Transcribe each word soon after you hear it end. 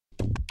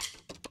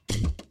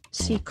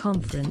MIT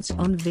Conference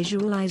on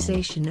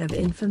Visualization of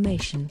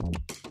Information.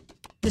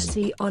 The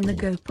C on the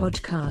Go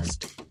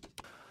podcast.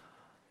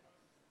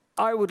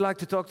 I would like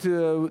to talk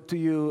to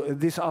you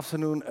this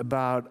afternoon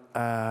about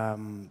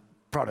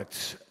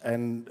products.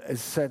 And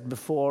as said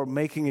before,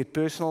 making it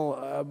personal.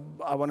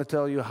 I want to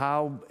tell you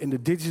how in the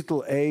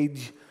digital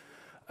age,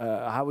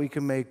 how we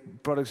can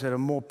make products that are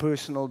more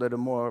personal, that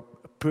are more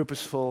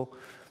purposeful,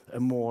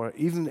 and more,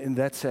 even in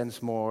that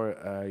sense,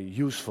 more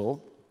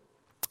useful.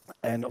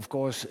 And of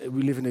course,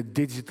 we live in a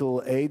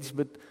digital age,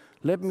 but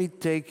let me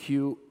take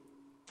you...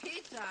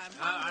 Pizza,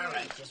 all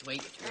right, just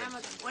wait your turn.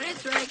 When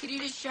it's ready, could you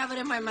just shove it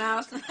in my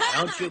mouth?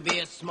 Don't you be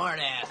a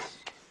smartass.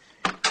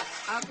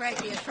 I'll break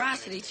the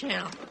atrocity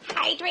channel.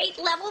 Hydrate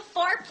level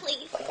 4,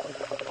 please.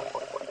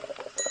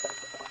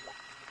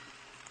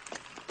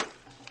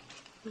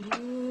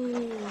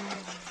 Ooh.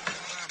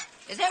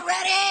 Is it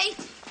ready?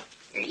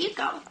 Here you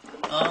go.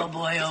 Oh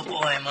boy,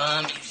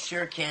 Mom. You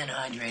sure can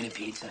hydrate a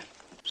pizza.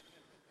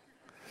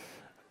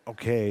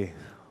 Okay.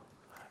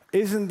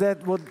 Isn't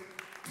that what...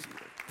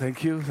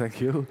 Thank you.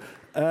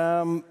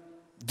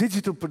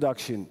 Digital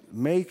production,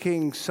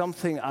 making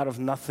something out of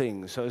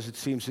nothing, so as it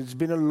seems. It's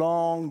been a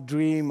long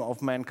dream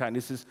of mankind.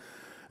 This is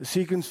a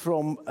sequence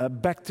from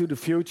Back to the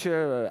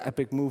Future, an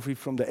epic movie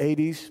from the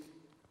 80s.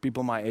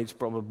 People my age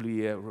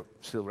probably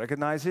still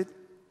recognize it.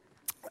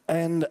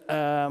 And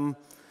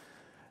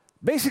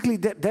basically,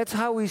 that's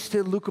how we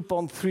still look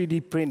upon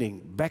 3D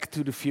printing, Back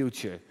to the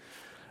Future.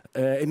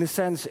 In a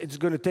sense, it's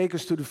going to take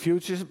us to the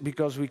future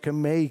because we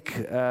can make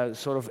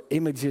sort of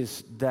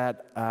images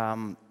that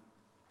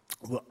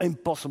were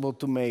impossible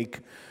to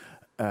make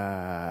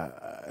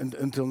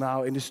until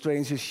now in the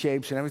strangest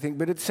shapes and everything.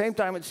 But at the same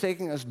time, it's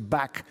taking us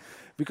back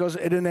because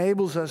it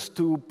enables us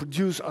to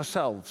produce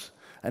ourselves.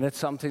 And that's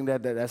something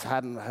that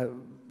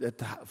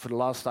for the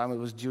last time, it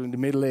was during the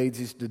Middle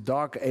Ages, the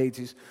Dark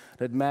Ages,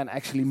 that man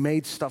actually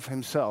made stuff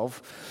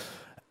himself.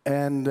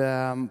 And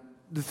the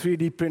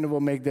 3D printer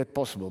will make that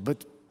possible.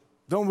 But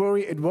don't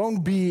worry, it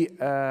won't be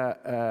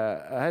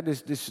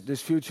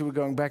this future we're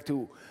going back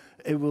to.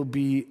 It will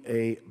be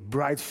a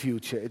bright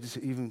future. It is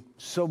even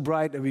so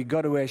bright that we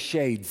got to wear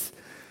shades.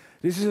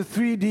 This is a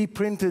 3D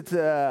printed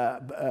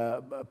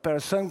pair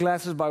of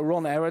sunglasses by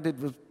Ron Arad. It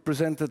was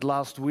presented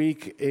last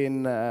week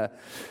in the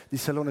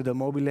Salone del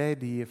Mobile,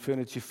 the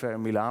furniture fair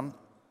in Milan.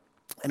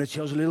 And it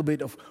shows a little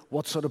bit of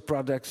what sort of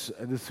products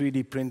the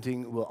 3D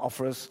printing will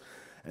offer us.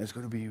 And it's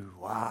going to be,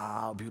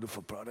 wow,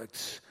 beautiful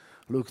products.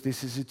 Look,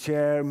 this is a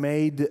chair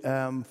made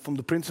from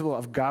the principle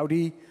of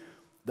Gaudi,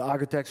 the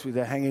architects with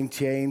their hanging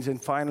chains.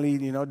 And finally,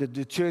 you know,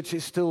 the church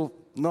is still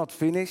not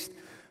finished,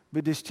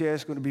 but this chair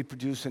is going to be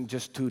produced in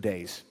just 2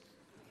 days.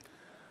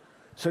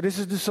 So this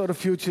is the sort of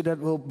future that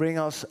will bring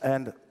us,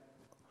 and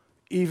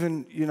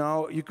even, you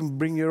know, you can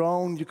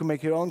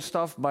make your own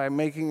stuff by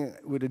making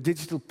it with a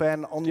digital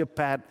pen on your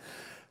pad,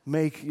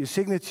 make your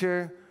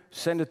signature,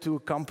 send it to a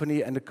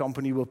company, and the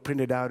company will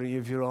print it out and you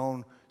have your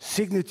own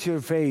signature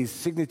vase,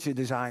 signature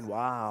design.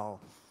 Wow,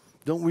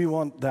 don't we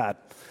want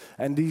that?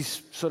 And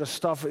these sort of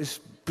stuff is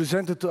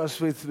presented to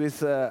us with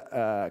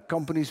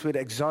companies with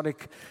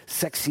exotic,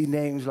 sexy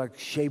names like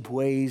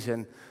Shapeways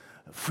and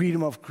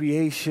Freedom of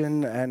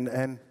Creation,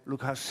 and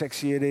look how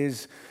sexy it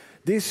is.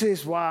 This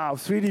is, wow,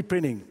 3D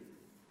printing.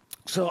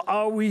 So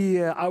are we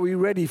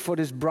ready for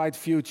this bright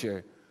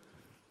future?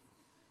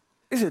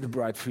 Is it a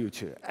bright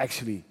future,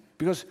 actually?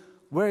 Because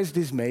where is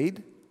this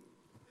made?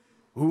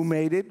 Who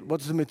made it?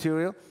 What's the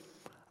material?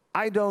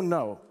 I don't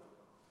know.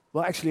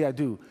 Well, actually, I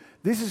do.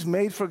 This is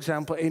made, for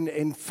example,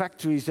 in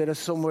factories that are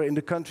somewhere in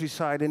the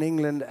countryside in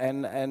England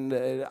and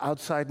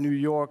outside New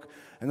York.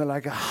 And there are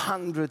like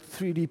 100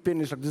 3D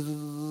printers like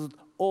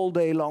all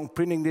day long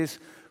printing this.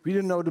 We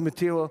don't know the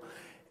material.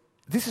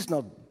 This is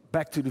not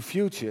back to the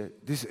future.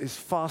 This is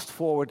fast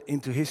forward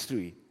into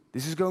history.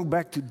 This is going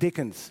back to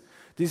Dickens.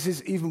 This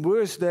is even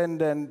worse than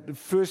the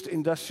first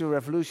industrial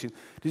revolution.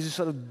 This is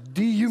sort of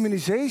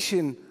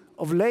dehumanization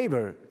of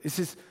labor. This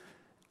is,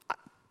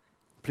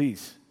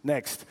 please,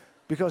 next.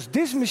 Because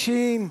this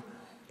machine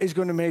is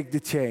going to make the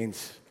change.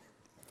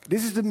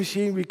 This is the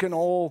machine we can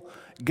all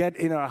get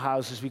in our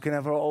houses. We can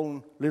have our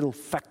own little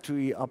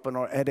factory up in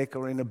our attic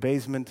or in a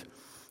basement.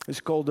 It's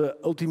called the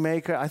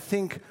Ultimaker. I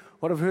think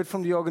what I've heard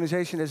from the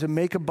organization is a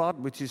MakerBot,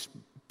 which is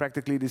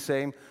practically the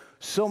same,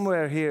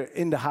 somewhere here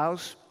in the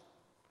house.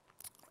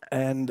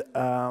 And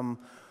the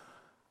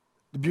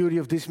beauty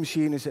of this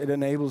machine is it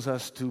enables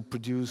us to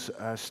produce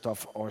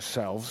stuff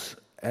ourselves.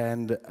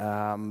 And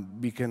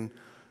we can...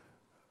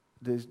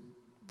 The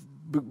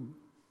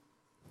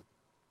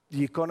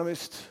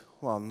Economist,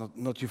 well,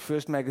 not your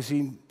first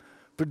magazine,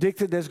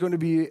 predicted there's going to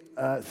be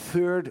a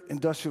third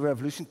industrial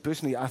revolution.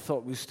 Personally, I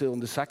thought we're still in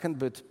the second,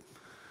 but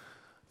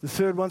the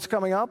third one's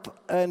coming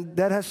up, and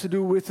that has to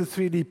do with the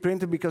 3D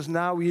printer, because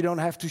now you don't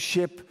have to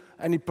ship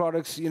any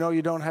products. You know,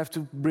 you don't have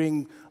to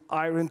bring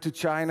iron to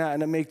China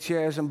and then make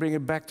chairs and bring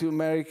it back to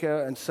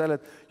America and sell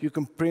it. You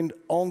can print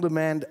on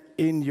demand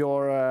in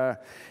your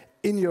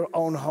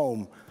own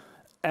home.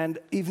 And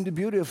even the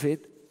beauty of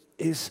it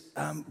is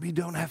we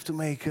don't have to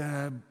make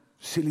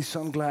silly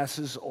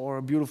sunglasses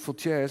or beautiful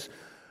chairs.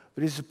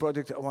 But this is a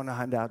project I want to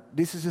hand out.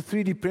 This is a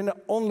 3D printer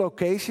on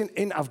location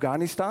in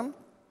Afghanistan.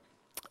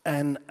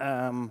 And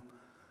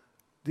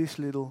this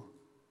little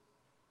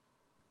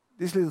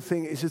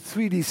thing is a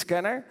 3D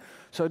scanner.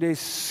 So they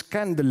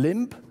scan the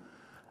limb,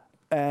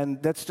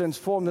 and that's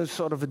transformed into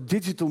sort of a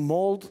digital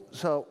mold.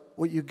 So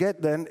what you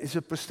get then is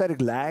a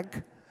prosthetic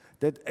leg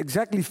that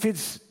exactly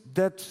fits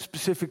that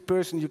specific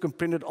person. You can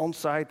print it on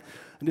site.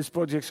 And this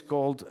project's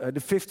called the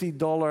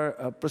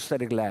 $50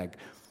 prosthetic leg.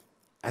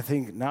 I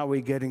think now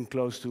we're getting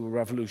close to a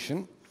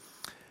revolution.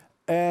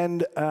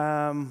 And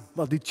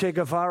well, the Che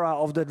Guevara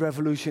of that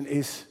revolution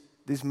is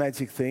this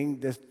magic thing,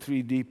 this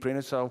 3D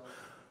printer. So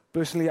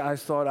personally, I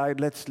thought,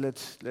 let's,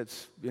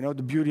 you know,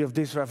 the beauty of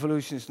this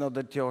revolution is not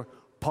that you're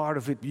part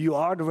of it. You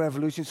are the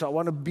revolution, so I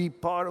want to be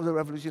part of the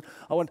revolution.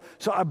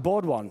 So I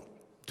bought one.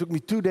 It took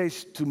me 2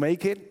 days to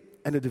make it,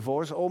 and a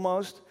divorce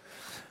almost.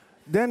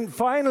 Then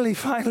finally,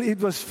 it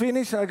was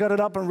finished, and I got it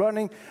up and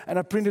running, and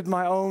I printed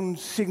my own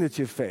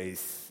signature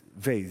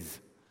vase.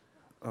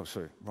 Oh,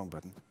 sorry, wrong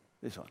button.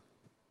 This one.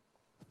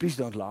 Please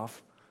don't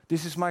laugh.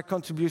 This is my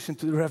contribution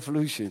to the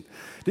revolution.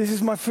 This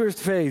is my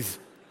first vase.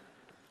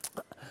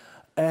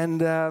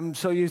 And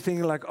so you're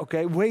thinking like,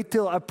 okay, wait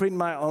till I print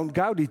my own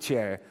Gaudi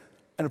chair,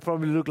 and it'll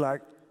probably look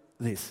like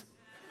this.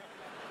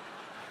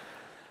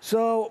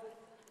 So,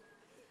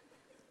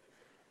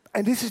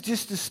 and this is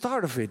just the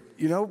start of it,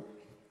 you know.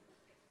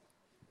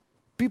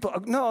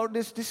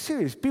 This is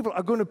serious. People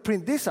are going to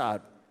print this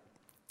out.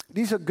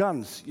 These are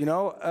guns, you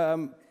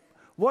know.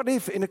 What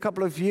if in a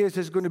couple of years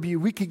there's going to be a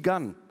wiki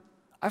gun?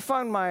 I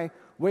found my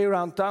way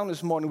around town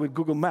this morning with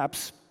Google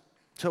Maps.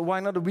 So why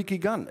not a wiki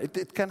gun?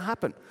 It can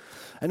happen.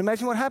 And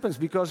imagine what happens,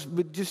 because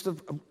with just a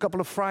couple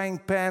of frying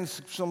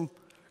pans, some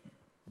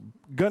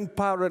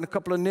gunpowder and a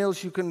couple of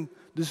nails, you can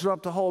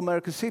disrupt the whole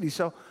American city.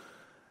 So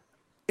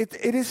it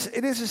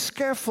is a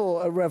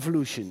scareful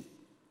revolution.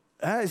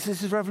 Is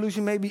this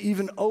revolution maybe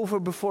even over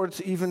before it's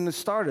even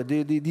started?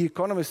 The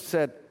Economist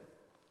said,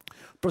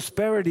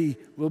 prosperity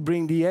will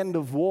bring the end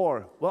of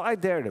war. Well, I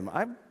dare them.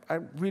 I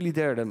really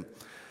dare them.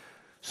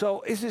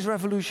 So is this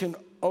revolution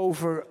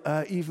over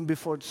even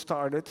before it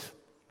started?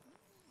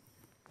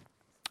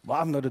 Well,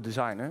 I'm not a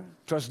designer.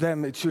 Trust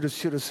them, it should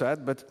have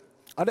said. But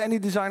are there any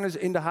designers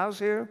in the house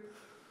here?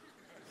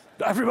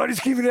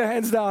 Everybody's keeping their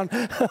hands down.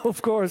 Of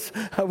course,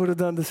 I would have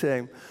done the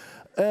same.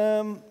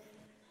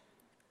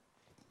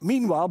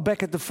 Meanwhile,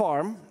 back at the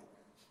farm,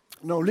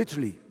 no,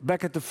 literally,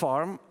 back at the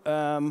farm,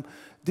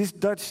 this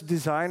Dutch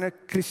designer,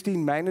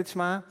 Christine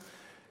Meinetsma,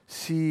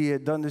 she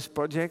done this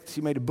project.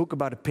 She made a book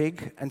about a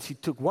pig, and she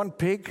took one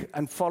pig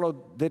and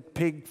followed that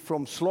pig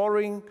from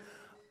slaughtering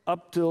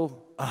up till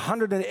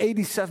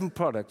 187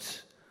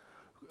 products,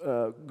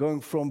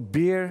 going from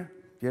beer.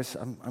 Yes,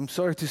 I'm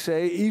sorry to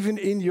say, even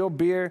in your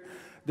beer,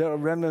 there are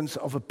remnants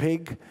of a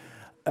pig.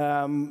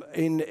 In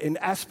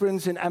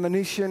aspirins, in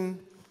ammunition,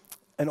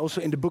 and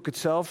also in the book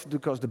itself,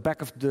 because the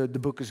back of the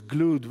book is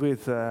glued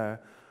with,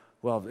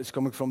 well, it's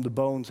coming from the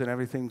bones and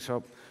everything.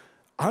 So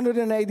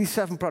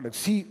 187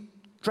 products. She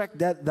tracked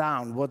that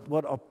down,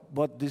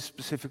 what this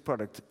specific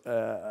product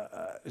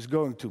is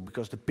going to,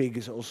 because the pig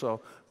is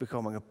also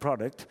becoming a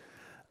product.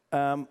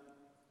 Then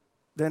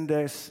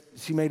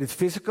she made it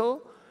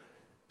physical.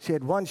 She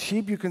had one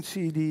sheep. You can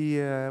see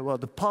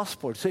the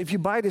passport. So if you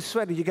buy this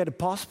sweater, you get a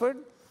passport.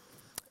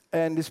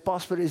 And this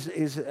passport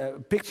is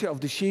a picture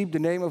of the sheep, the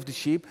name of the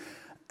sheep.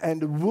 And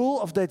the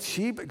wool of that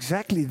sheep,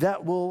 exactly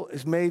that wool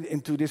is made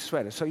into this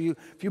sweater. So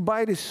if you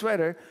buy this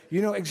sweater,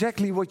 you know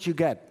exactly what you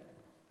get.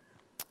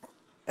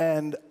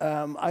 And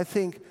I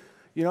think,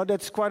 you know,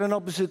 that's quite an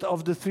opposite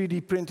of the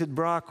 3D printed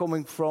bra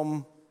coming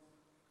from,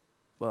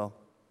 well,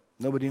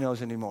 nobody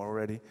knows anymore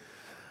already.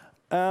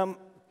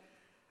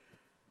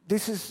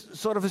 This is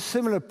sort of a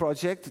similar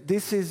project.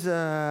 This is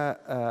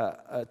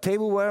a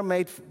tableware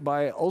made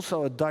by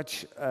also a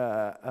Dutch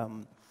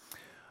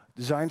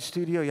design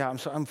studio. Yeah,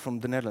 I'm from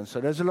the Netherlands, so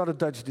there's a lot of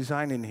Dutch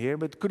design in here,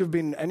 but it could have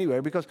been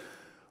anywhere, because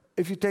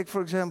if you take,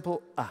 for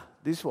example,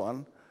 this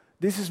one,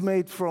 this is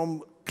made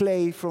from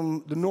clay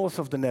from the north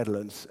of the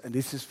Netherlands, and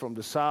this is from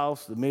the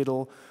south, the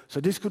middle.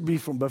 So this could be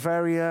from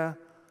Bavaria,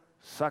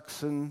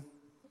 Saxon,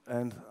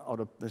 and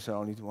other, these are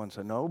only the ones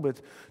I know.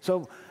 But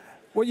so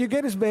what you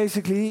get is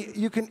basically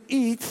you can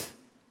eat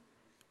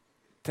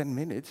 10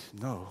 minutes.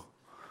 No,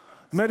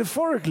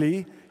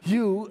 metaphorically,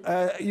 you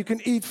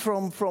can eat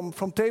from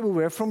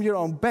tableware from your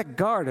own back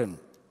garden.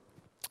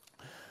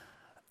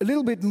 A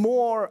little bit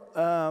more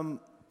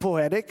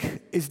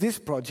poetic is this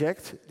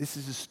project. This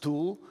is a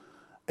stool,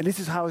 and this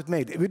is how it's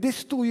made. With this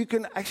stool, you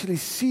can actually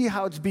see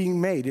how it's being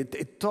made.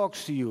 It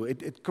talks to you.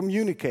 It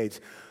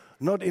communicates,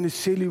 not in a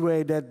silly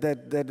way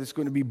that it's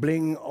going to be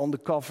bling on the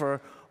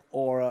cover,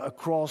 or a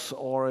cross,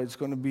 or it's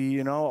going to be,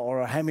 you know,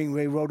 or a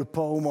Hemingway wrote a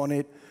poem on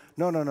it.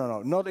 No.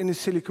 Not in a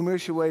silly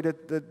commercial way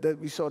that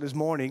we saw this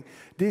morning.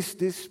 This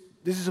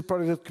is a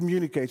product that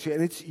communicates,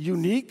 and it's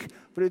unique,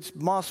 but it's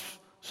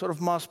sort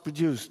of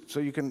mass-produced, so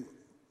you can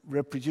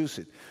reproduce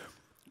it.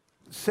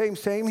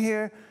 Same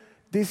here.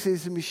 This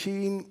is a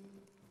machine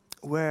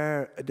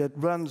that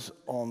runs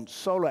on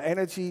solar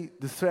energy.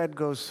 The thread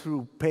goes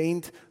through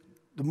paint.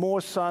 The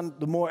more sun,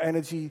 the more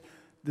energy,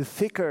 the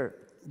thicker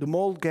the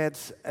mold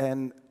gets,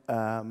 and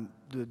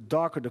the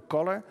darker the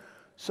color.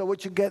 So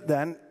what you get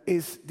then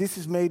is, this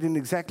is made in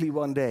exactly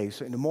one day.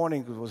 So in the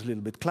morning it was a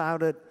little bit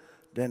clouded,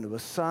 then there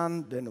was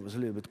sun, then it was a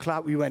little bit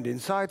cloud. We went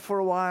inside for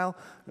a while,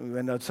 and we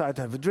went outside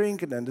to have a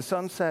drink, and then the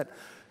sun set.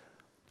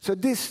 So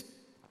this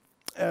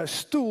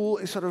stool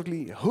is sort of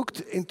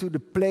hooked into the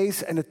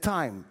place and the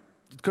time.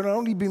 It can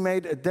only be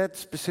made at that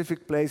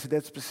specific place at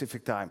that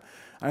specific time.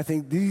 And I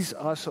think these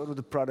are sort of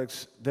the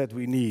products that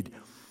we need.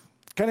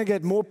 Can I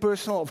get more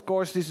personal? Of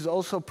course, this is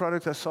also a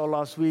product I saw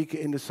last week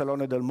in the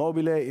Salone del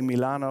Mobile in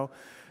Milano.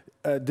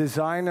 A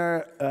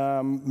designer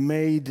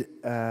made,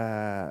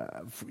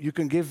 you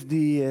can give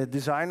the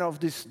designer of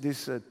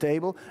this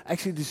table,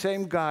 actually the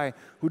same guy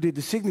who did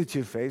the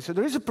signature face. So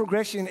there is a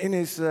progression in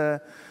his,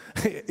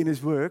 in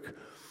his work.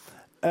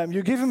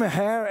 You give him a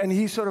hair and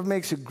he sort of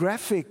makes a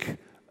graphic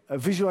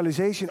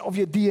visualization of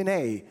your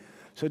DNA.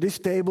 So this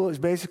table is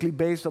basically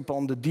based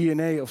upon the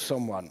DNA of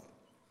someone.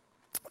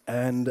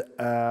 And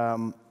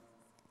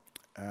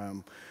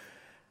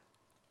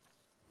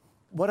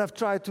what I've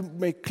tried to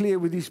make clear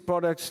with these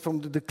products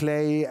from the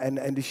clay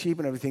and the sheep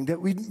and everything,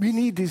 that we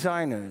need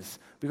designers.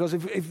 Because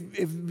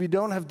if we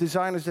don't have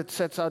designers that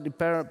sets out the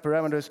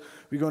parameters,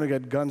 we're going to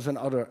get guns and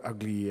other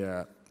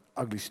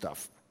ugly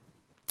stuff.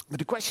 But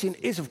the question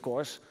is, of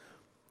course,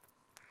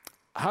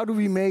 how do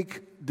we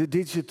make the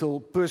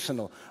digital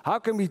personal? How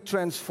can we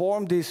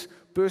transform this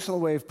personal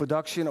way of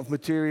production of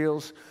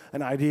materials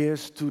and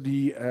ideas to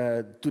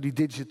the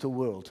digital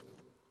world?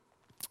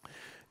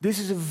 This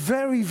is a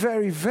very,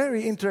 very,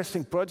 very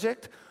interesting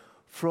project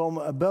from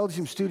a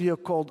Belgian studio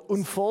called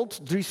Unfold,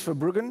 Dries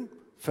Verbruggen,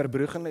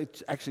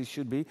 it actually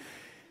should be.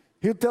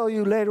 He'll tell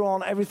you later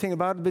on everything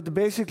about it, but the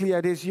basic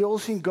idea is, you all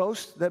seen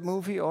Ghost, that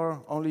movie,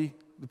 or only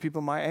the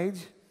people my age?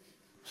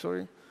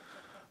 Sorry?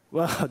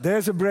 Well,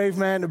 there's a brave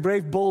man, a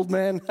brave, bold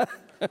man.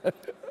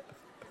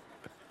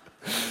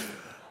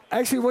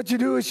 Actually, what you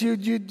do is you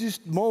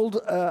just mold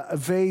a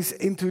vase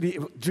into the...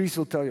 Dries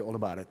will tell you all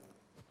about it.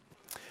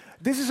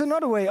 This is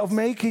another way of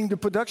making the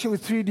production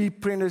with 3D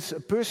printers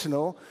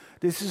personal.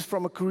 This is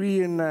from a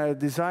Korean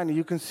designer.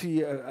 You can see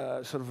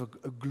sort of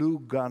a glue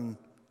gun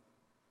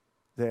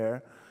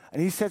there.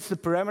 And he sets the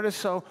parameters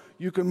so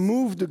you can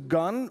move the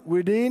gun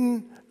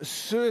within a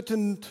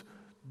certain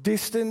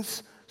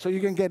distance so you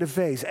can get a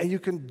vase. And you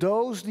can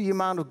dose the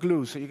amount of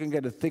glue. So you can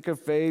get a thicker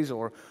vase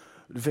or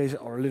the vase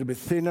or a little bit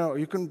thinner. Or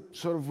you can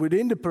sort of,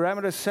 within the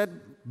parameters set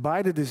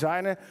by the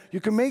designer, you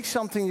can make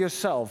something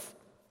yourself.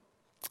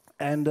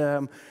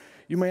 And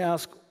you may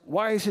ask,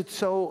 why is it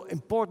so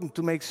important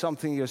to make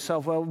something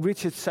yourself? Well,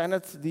 Richard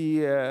Sennett,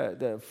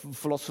 the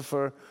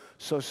philosopher,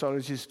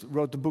 sociologist,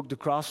 wrote the book The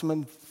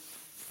Craftsman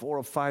 4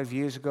 or 5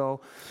 years ago.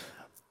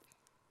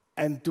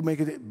 And to make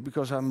it,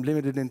 because I'm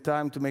limited in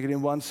time, to make it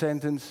in one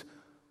sentence,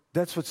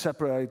 that's what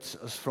separates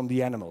us from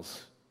the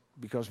animals.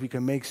 Because we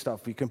can make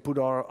stuff, we can put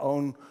our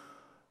own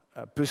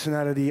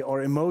personality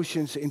or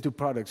emotions into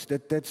products.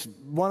 That's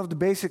one of the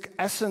basic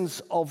essence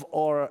of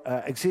our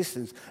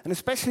existence. And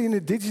especially in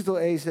the digital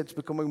age, that's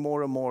becoming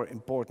more and more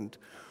important.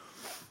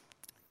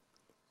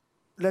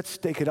 Let's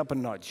take it up a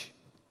notch.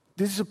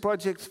 This is a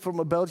project from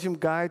a Belgian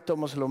guy,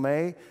 Thomas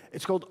Lomé.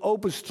 It's called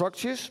Open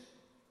Structures.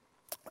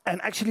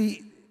 And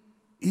actually,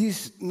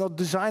 he's not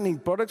designing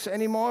products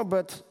anymore,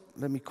 but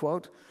let me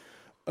quote,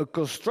 a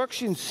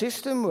construction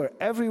system where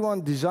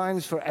everyone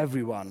designs for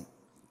everyone.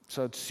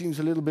 So it seems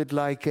a little bit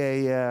like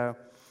a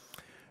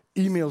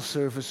email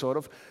service, sort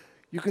of.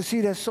 You can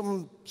see there's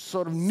some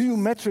sort of new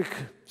metric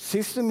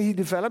system he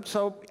developed,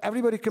 so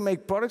everybody can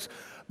make products.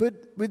 But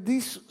with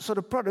these sort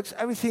of products,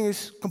 everything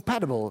is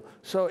compatible.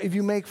 So if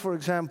you make, for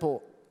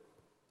example,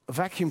 a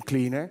vacuum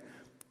cleaner,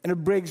 and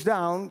it breaks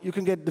down, you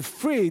can get the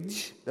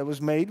fridge that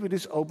was made with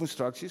these open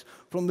structures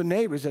from the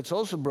neighbors that's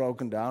also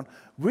broken down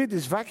with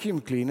this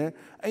vacuum cleaner,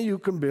 and you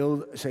can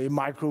build, say, a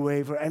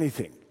microwave or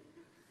anything.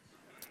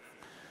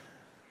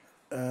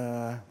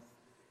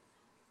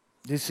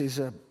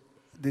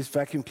 This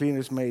vacuum cleaner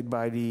is made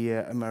by the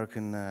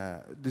American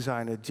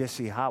designer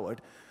Jesse Howard.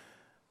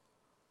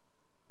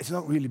 It's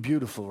not really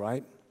beautiful,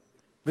 right?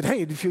 But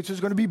hey, the future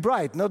is going to be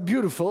bright, not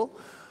beautiful.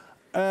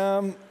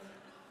 It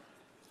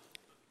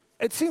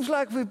seems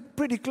like we're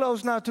pretty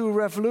close now to a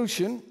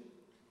revolution.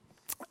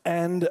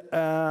 And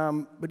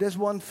but there's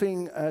one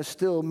thing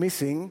still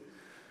missing,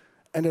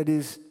 and that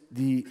is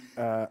the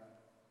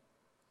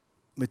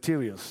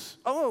materials.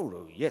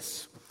 Oh,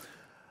 yes.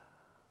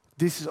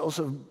 This is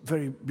also a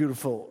very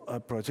beautiful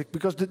project,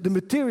 because the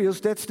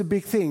materials, that's the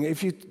big thing.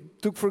 If you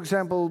took, for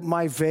example,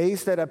 my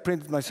vase that I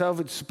printed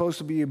myself, it's supposed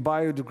to be a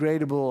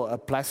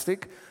biodegradable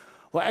plastic.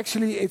 Well,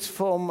 actually, it's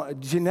from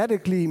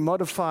genetically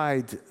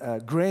modified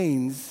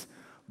grains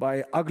by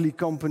an ugly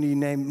company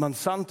named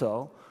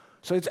Monsanto.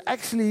 So it's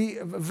actually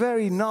a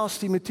very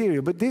nasty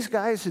material. But this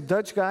guy is a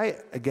Dutch guy,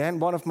 again,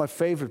 one of my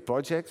favorite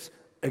projects,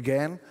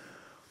 again.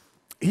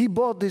 He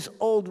bought this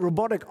old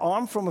robotic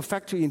arm from a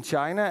factory in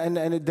China, and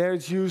there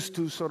it's used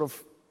to sort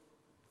of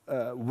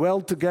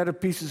weld together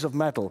pieces of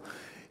metal.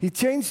 He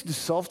changed the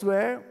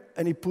software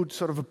and he put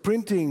sort of a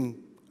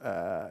printing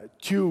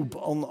tube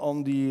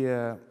on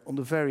the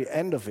very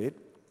end of it.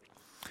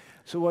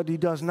 So what he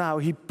does now,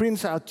 he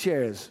prints out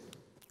chairs.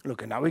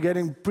 Look, and now we're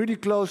getting pretty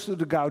close to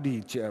the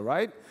Gaudi chair,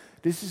 right?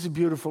 This is a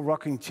beautiful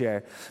rocking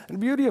chair. And the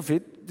beauty of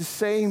it, the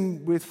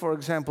same with, for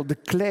example, the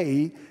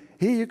clay.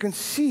 Here you can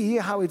see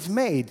how it's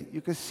made.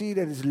 You can see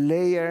that it's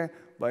layer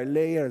by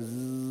layer.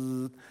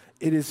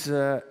 It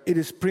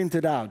is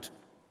printed out.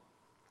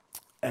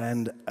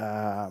 And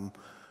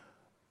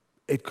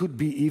it could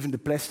be even the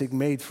plastic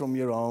made from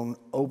your own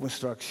open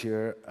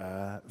structure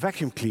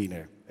vacuum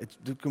cleaner.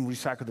 You can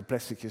recycle the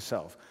plastic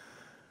yourself.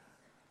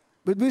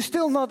 But we're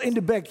still not in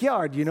the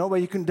backyard, you know, where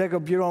you can dig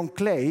up your own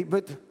clay.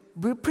 But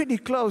we're pretty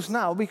close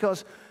now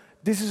because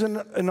this is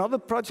another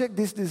project.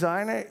 This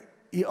designer,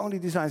 he only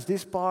designs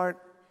this part,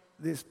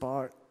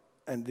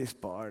 and this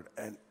part.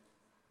 And,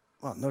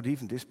 well, not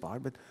even this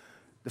part. But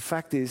the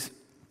fact is,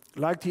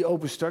 like the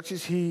open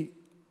structures, he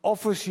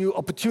offers you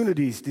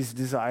opportunities, this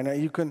designer.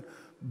 You can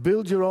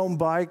build your own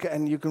bike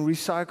and you can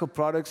recycle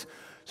products.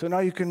 So now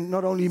you can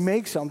not only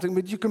make something,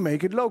 but you can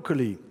make it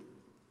locally.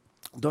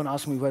 Don't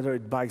ask me whether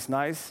it bike's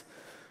nice.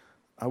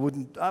 I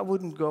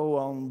wouldn't go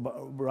on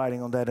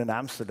riding on that in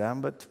Amsterdam,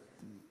 but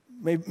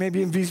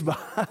maybe in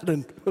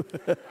Wiesbaden.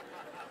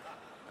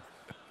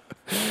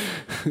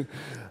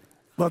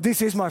 Well,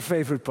 this is my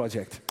favorite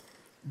project.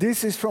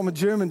 This is from a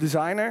German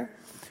designer,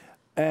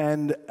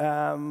 and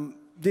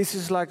this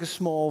is like a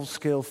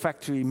small-scale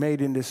factory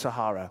made in the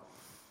Sahara.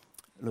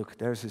 Look,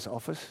 there's his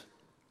office.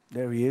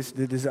 There he is,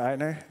 the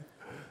designer.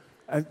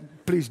 And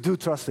please do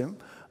trust him.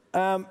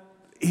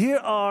 Here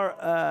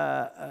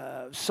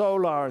are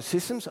solar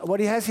systems. What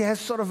he has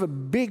sort of a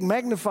big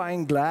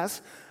magnifying glass,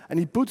 and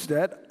he puts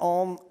that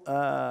on,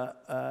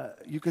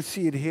 you can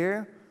see it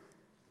here,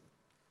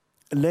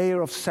 a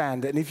layer of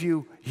sand. And if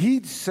you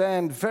heat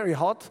sand very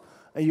hot,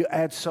 and you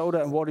add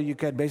soda and water, you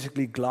get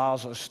basically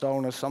glass or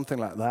stone or something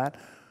like that.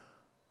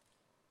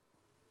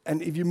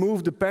 And if you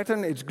move the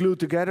pattern, it's glued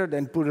together,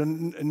 then put a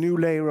new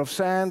layer of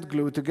sand,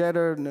 glue it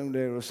together, new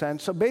layer of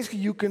sand. So basically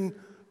you can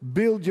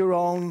build your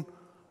own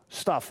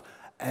stuff.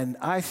 And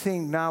I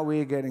think now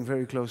we're getting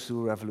very close to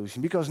a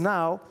revolution, because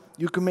now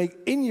you can make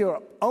in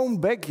your own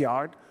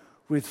backyard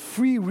with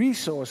free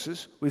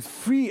resources, with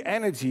free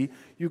energy,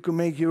 you can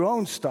make your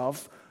own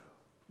stuff,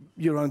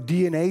 your own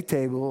DNA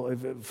table,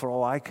 for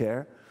all I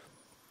care.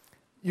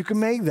 You can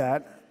make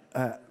that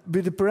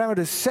with the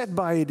parameters set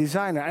by a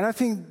designer. And I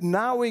think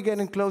now we're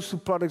getting close to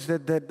products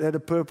that are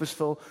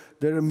purposeful,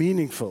 that are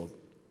meaningful.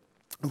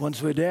 And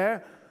once we're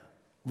there,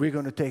 we're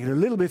going to take it a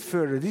little bit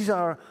further. These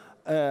are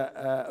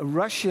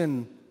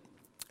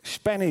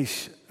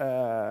Russian-Spanish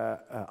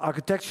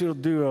architectural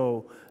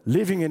duo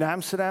living in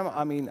Amsterdam.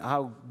 I mean,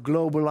 how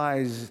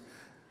globalized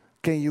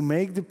can you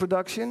make the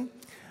production?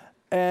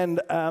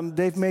 And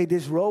they've made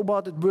this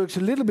robot. It works a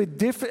little bit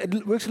different.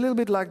 It works a little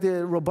bit like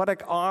the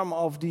robotic arm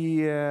of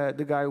the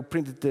guy who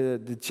printed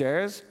the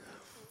chairs.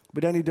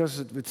 But then he does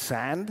it with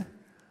sand.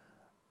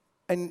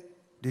 And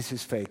this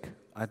is fake.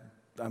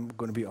 I'm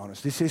going to be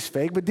honest. This is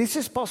fake, but this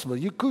is possible.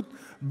 You could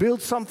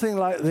build something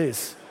like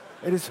this.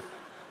 It is.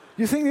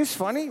 You think this is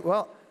funny?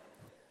 Well,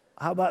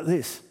 how about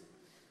this?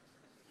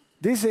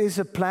 This is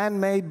a plan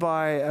made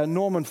by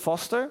Norman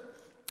Foster,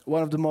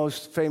 one of the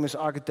most famous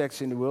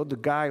architects in the world, the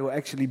guy who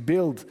actually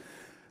built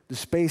the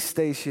space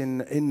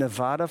station in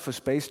Nevada for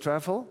space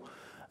travel.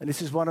 And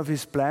this is one of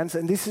his plans.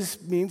 And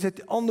this means that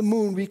on the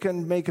moon we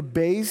can make a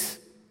base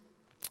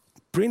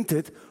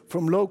printed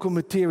from local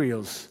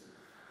materials.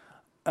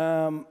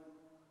 I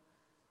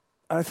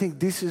think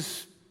this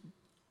is,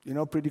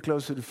 pretty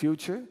close to the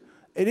future.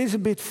 It is a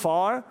bit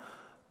far,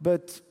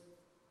 but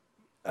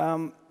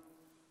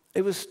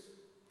it was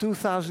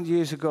 2,000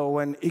 years ago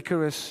when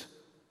Icarus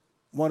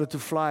wanted to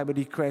fly, but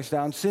he crashed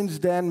down. Since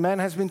then, man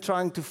has been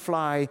trying to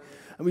fly,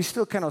 and we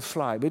still cannot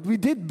fly. But we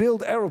did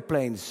build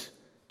aeroplanes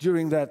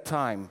during that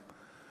time.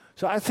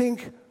 So I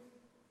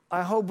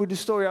hope with the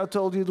story I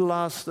told you the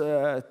last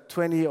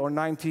 20 or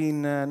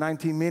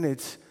 19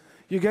 minutes,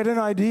 you get an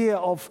idea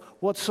of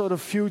what sort of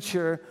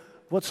future,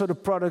 what sort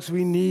of products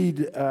we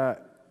need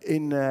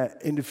in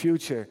the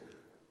future.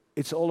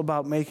 It's all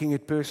about making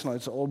it personal.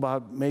 It's all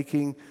about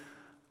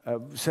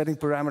setting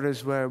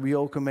parameters where we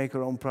all can make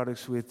our own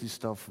products with the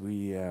stuff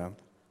we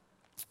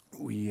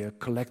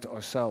collect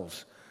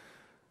ourselves.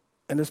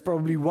 And there's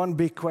probably one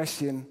big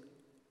question: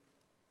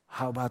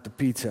 how about the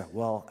pizza?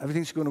 Well,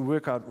 everything's going to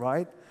work out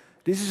right.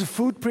 This is a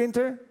food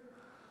printer.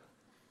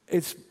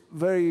 It's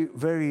very,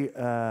 very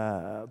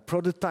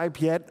prototype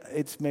yet.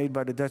 It's made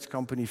by the Dutch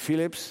company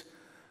Philips.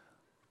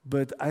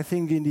 But I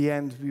think in the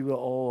end we will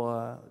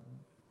all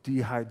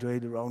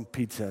dehydrate our own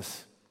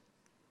pizzas.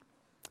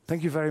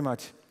 Thank you very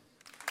much.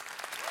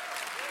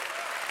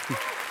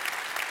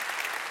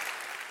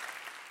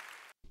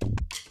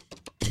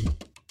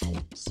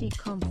 C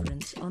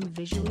Conference on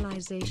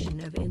Visualization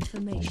of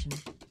Information.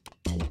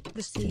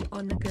 The C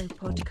on the Go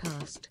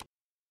podcast.